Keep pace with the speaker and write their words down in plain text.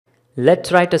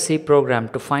Let's write a C program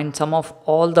to find sum of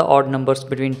all the odd numbers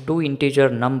between two integer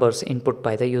numbers input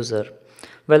by the user.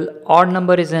 Well, odd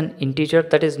number is an integer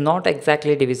that is not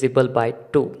exactly divisible by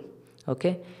 2.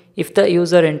 Okay. If the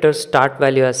user enters start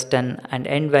value as 10 and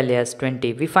end value as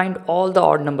 20, we find all the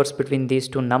odd numbers between these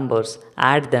two numbers,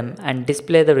 add them and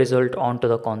display the result onto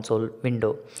the console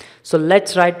window. So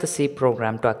let's write the C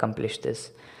program to accomplish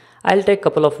this. I'll take a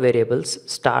couple of variables,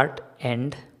 start,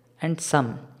 end and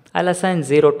sum. I'll assign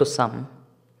 0 to sum.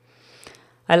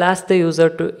 I'll ask the user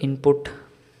to input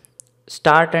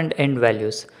start and end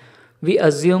values. We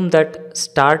assume that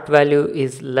start value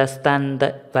is less than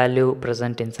the value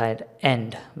present inside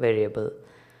end variable.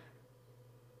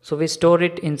 So we store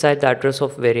it inside the address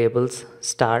of variables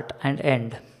start and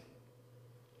end.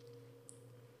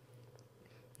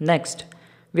 Next,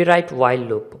 we write while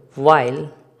loop.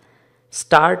 While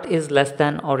start is less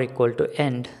than or equal to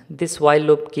end, this while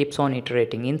loop keeps on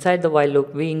iterating. Inside the while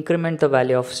loop, we increment the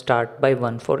value of start by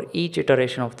 1 for each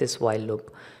iteration of this while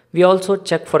loop. We also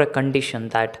check for a condition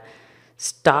that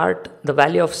the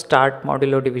value of start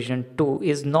modulo division 2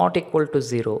 is not equal to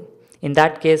 0. In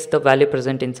that case, the value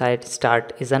present inside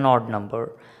start is an odd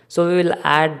number. So we will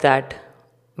add that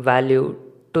value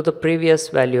to the previous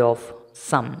value of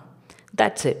sum.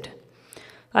 That's it.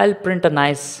 I'll print a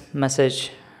nice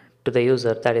message to the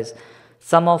user, that is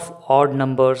sum of odd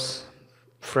numbers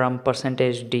from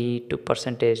 %d to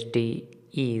 %d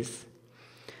is.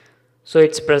 So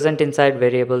it's present inside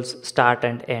variables start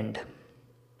and end.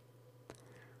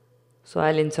 So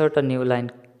I'll insert a new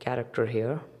line character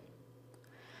here.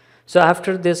 So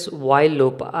after this while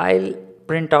loop, I'll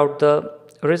print out the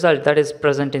result that is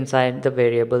present inside the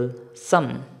variable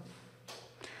sum.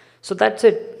 So that's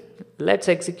it.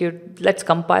 Let's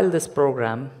compile this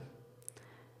program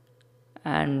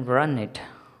and run it.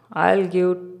 I'll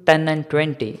give 10 and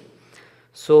 20.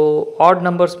 So odd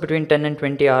numbers between 10 and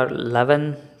 20 are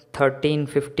 11, 13,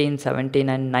 15, 17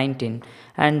 and 19,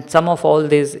 and sum of all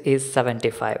these is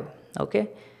 75. Okay,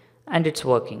 and it's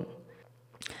working.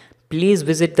 Please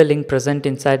visit the link present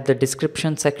inside the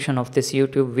description section of this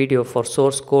YouTube video for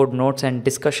source code, notes and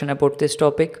discussion about this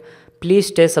topic. Please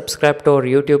stay subscribed to our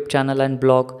YouTube channel and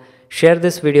blog. Share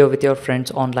this video with your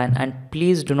friends online and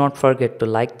please do not forget to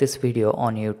like this video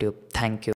on YouTube. Thank you.